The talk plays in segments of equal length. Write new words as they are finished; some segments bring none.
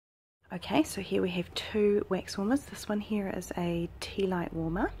Okay, so here we have two wax warmers. This one here is a tea light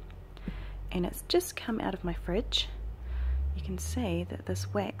warmer, and it's just come out of my fridge. You can see that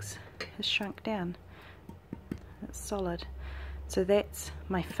this wax has shrunk down. It's solid. So that's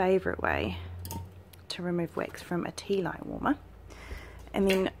my favourite way to remove wax from a tea light warmer.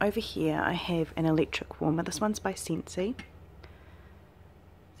 And then over here I have an electric warmer. This one's by Sensi.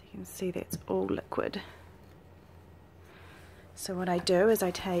 So you can see that's all liquid. So what I do is I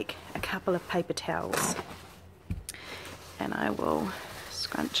take a couple of paper towels and I will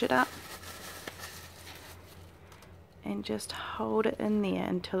scrunch it up and just hold it in there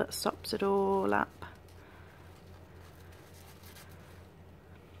until it sops it all up.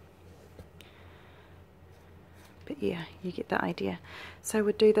 But yeah, you get the idea. So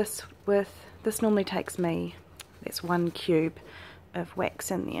we'll do this with, this normally takes me, that's 1 cube of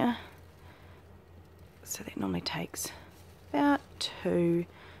wax in there. So that normally takes about 2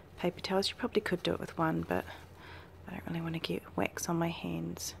 paper towels. You probably could do it with 1, but I don't really want to get wax on my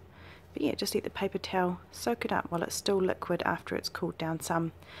hands. But yeah, just let the paper towel soak it up while it's still liquid after it's cooled down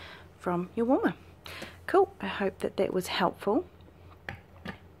some from your warmer. Cool, I hope that that was helpful.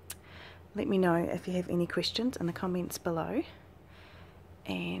 Let me know if you have any questions in the comments below,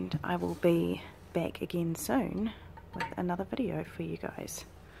 and I will be back again soon with another video for you guys.